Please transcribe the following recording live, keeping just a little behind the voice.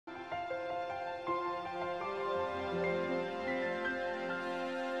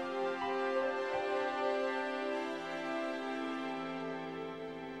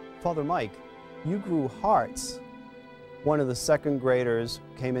"Father Mike, you grew hearts." One of the second graders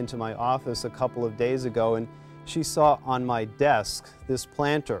came into my office a couple of days ago, and she saw on my desk this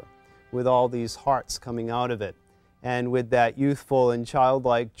planter with all these hearts coming out of it. And with that youthful and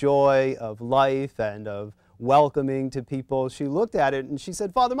childlike joy of life and of welcoming to people, she looked at it and she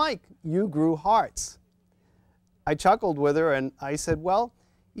said, "Father Mike, you grew hearts." I chuckled with her and I said, "Well,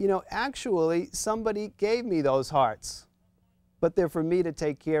 you know, actually somebody gave me those hearts, but they're for me to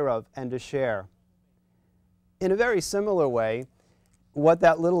take care of and to share." In a very similar way, what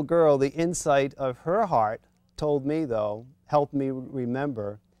that little girl, the insight of her heart, told me, though, helped me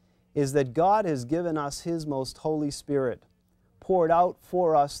remember, is that God has given us His most Holy Spirit, poured out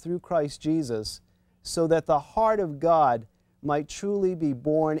for us through Christ Jesus, so that the heart of God might truly be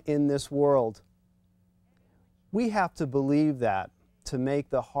born in this world. We have to believe that to make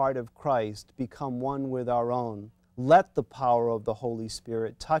the heart of Christ become one with our own. Let the power of the Holy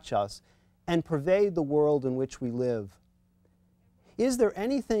Spirit touch us and pervade the world in which we live. Is there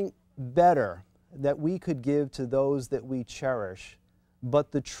anything better that we could give to those that we cherish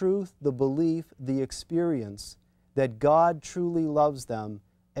but the truth, the belief, the experience that God truly loves them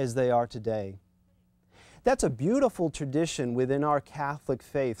as they are today? That's a beautiful tradition within our Catholic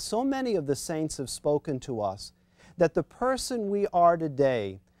faith. So many of the saints have spoken to us that the person we are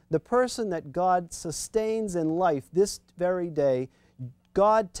today, the person that God sustains in life this very day,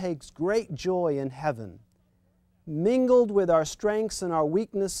 God takes great joy in heaven. Mingled with our strengths and our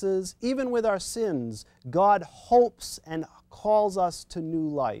weaknesses, even with our sins, God hopes and calls us to new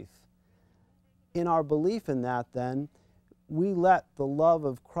life. In our belief in that, then, we let the love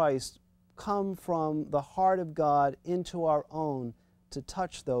of Christ come from the heart of God into our own to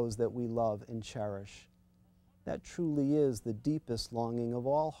touch those that we love and cherish. That truly is the deepest longing of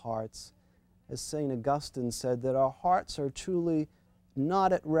all hearts. As St. Augustine said, that our hearts are truly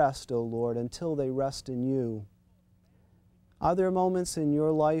not at rest, O Lord, until they rest in you. Are there moments in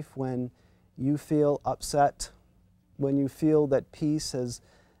your life when you feel upset, when you feel that peace has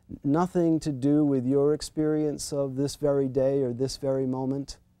nothing to do with your experience of this very day or this very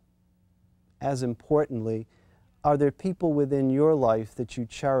moment? As importantly, are there people within your life that you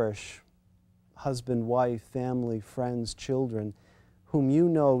cherish, husband, wife, family, friends, children, whom you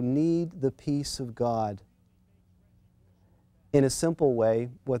know need the peace of God? In a simple way,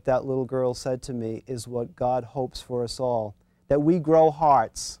 what that little girl said to me is what God hopes for us all, that we grow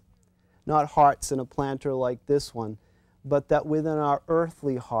hearts, not hearts in a planter like this one, but that within our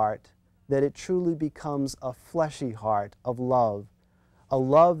earthly heart, that it truly becomes a fleshy heart of love, a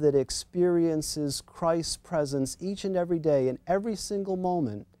love that experiences Christ's presence each and every day in every single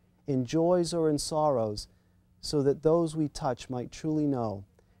moment, in joys or in sorrows, so that those we touch might truly know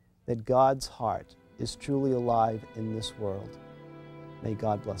that God's heart is truly alive in this world. May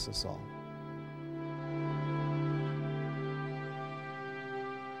God bless us all.